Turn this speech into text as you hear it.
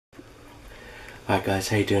Hi guys,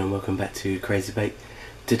 how you doing? Welcome back to Crazy Bake.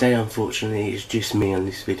 Today unfortunately it's just me on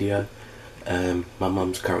this video. My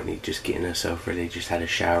mum's currently just getting herself ready, just had a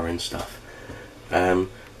shower and stuff.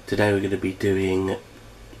 Today we're going to be doing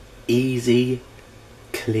easy,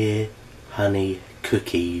 clear honey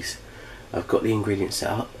cookies. I've got the ingredients set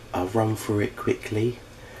up, I'll run through it quickly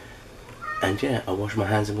and yeah, I'll wash my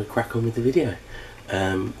hands and we'll crack on with the video.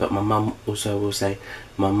 But my mum also will say,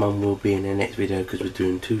 my mum will be in the next video because we're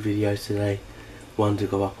doing two videos today. One to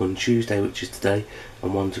go up on Tuesday, which is today,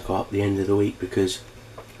 and one to go up the end of the week because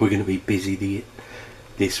we're going to be busy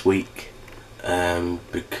this week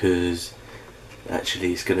because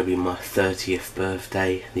actually it's going to be my 30th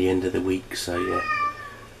birthday the end of the week, so yeah,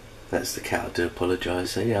 that's the cat. I do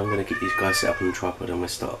apologise. So yeah, I'm going to get these guys set up on the tripod and we'll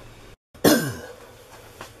start.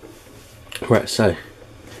 Right, so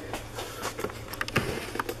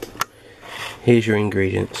here's your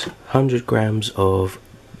ingredients: 100 grams of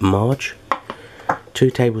margarine, 2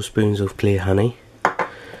 tablespoons of clear honey,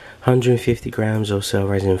 150 grams of cell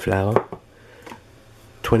resin flour,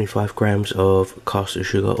 25 grams of caster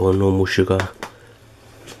sugar or normal sugar,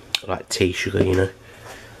 like tea sugar, you know.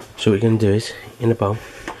 So what you're going to do is, in a bowl,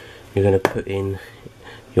 you're going to put in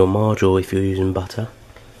your margarine, or if you're using butter,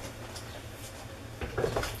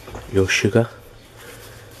 your sugar.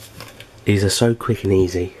 These are so quick and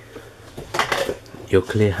easy. Your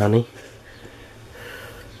clear honey.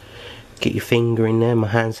 Get your finger in there, my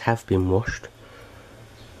hands have been washed.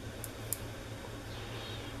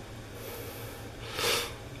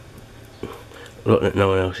 Look that no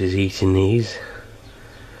one else is eating these.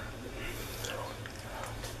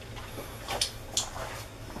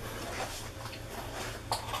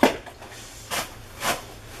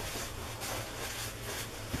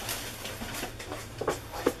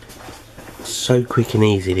 So quick and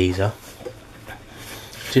easy these are.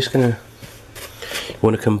 Just gonna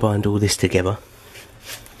want to combine all this together.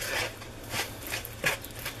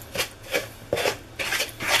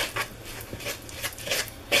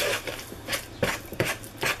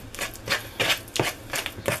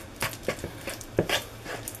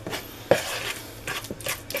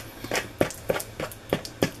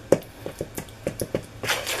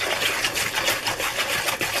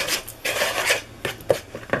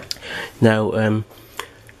 Now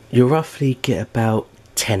you roughly get about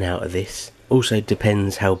 10 out of this. Also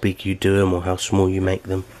depends how big you do them or how small you make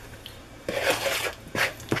them.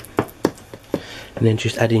 And then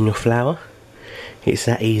just add in your flour. It's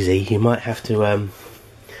that easy. You might have to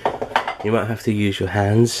use your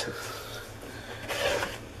hands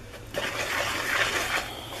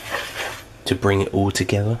to bring it all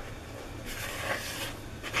together.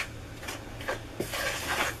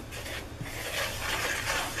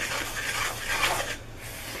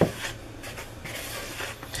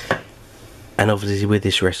 And obviously with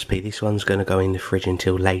this recipe, this one's going to go in the fridge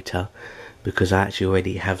until later because I actually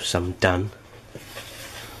already have some done.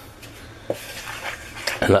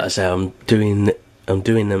 And like I say, I'm doing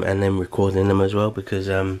them and then recording them as well because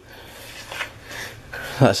like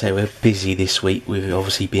I say, we're busy this week with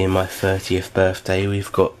obviously being my 30th birthday.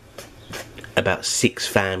 We've got about 6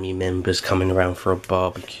 family members coming around for a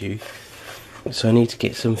barbecue, so I need to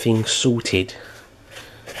get some things sorted.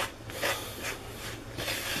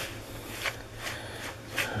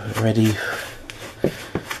 Ready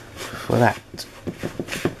for that.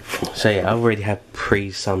 So yeah, I already have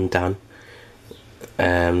some done.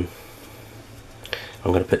 I'm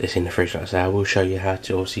going to put this in the fridge like I say. I will show you how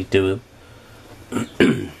to obviously do them.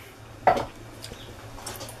 And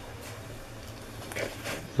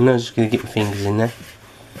I'm just going to get my fingers in there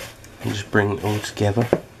and just bring it all together.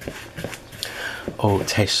 Oh, it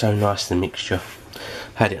tastes so nice, the mixture.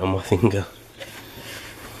 I had it on my finger.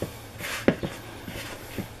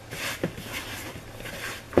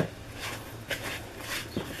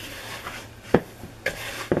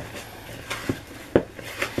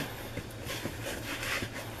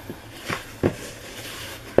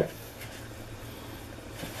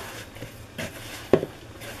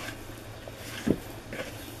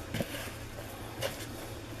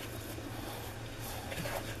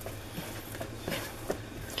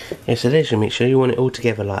 Yeah, so there's your mixture. You want it all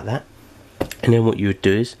together like that, and then what you would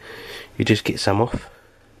do is you just get some off,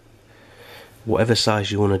 whatever size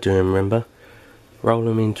you want to do, and remember, roll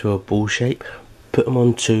them into a ball shape, put them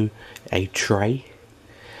onto a tray,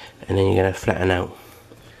 and then you're going to flatten out.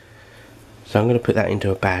 So I'm going to put that into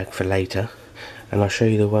a bag for later, and I'll show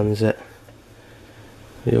you the ones that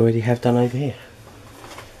we already have done over here.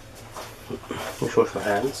 Let's wash my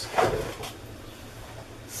hands.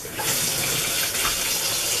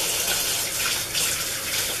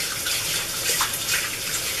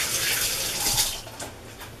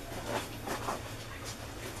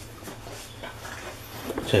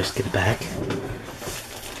 So let's get a bag.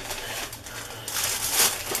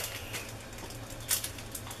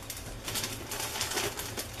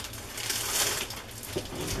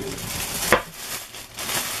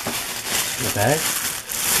 The bag,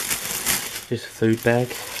 just a food bag.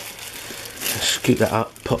 Scoop that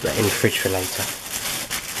up, pop that in the fridge for later.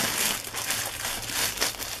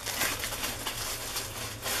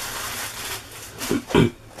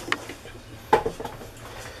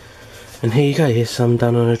 And here you go, here's some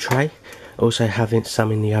done on a tray. Also having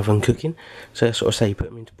some in the oven cooking. So that's what I say, you put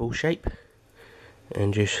them into ball shape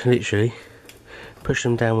and just literally push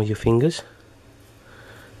them down with your fingers.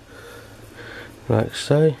 Like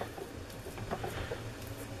so.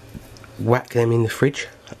 Whack them in the fridge,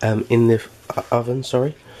 in the oven,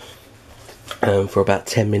 sorry, for about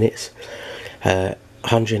 10 minutes,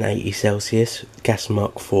 180 Celsius, gas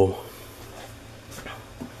mark 4.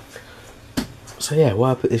 So yeah,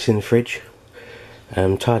 while I put this in the fridge,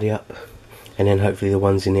 tidy up, and then hopefully the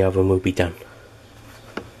ones in the oven will be done.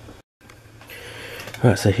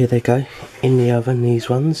 Right, so here they go, in the oven, these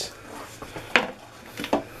ones.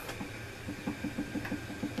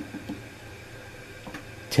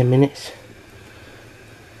 "10 minutes,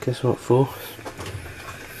 guess what for?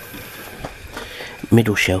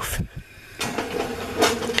 Middle shelf.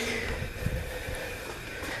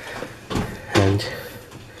 And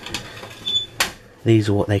these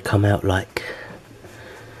are what they come out like.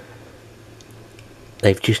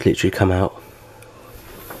 They've just literally come out.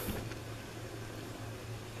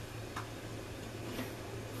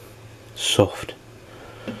 Soft.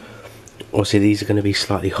 Obviously these are going to be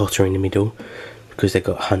slightly hotter in the middle because they've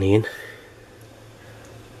got honey in.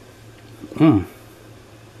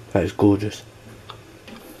 That is gorgeous.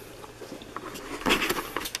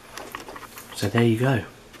 So there you go.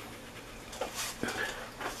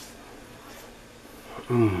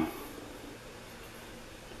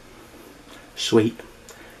 Sweet,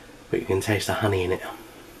 but you can taste the honey in it.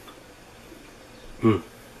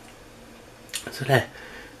 So there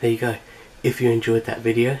you go. If you enjoyed that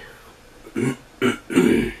video, I've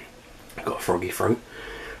got a froggy throat.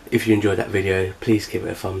 If you enjoyed that video, please give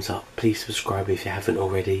it a thumbs up. Please subscribe if you haven't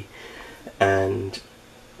already, and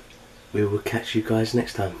we will catch you guys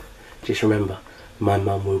next time. Just remember, my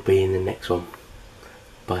mum will be in the next one.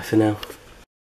 Bye for now.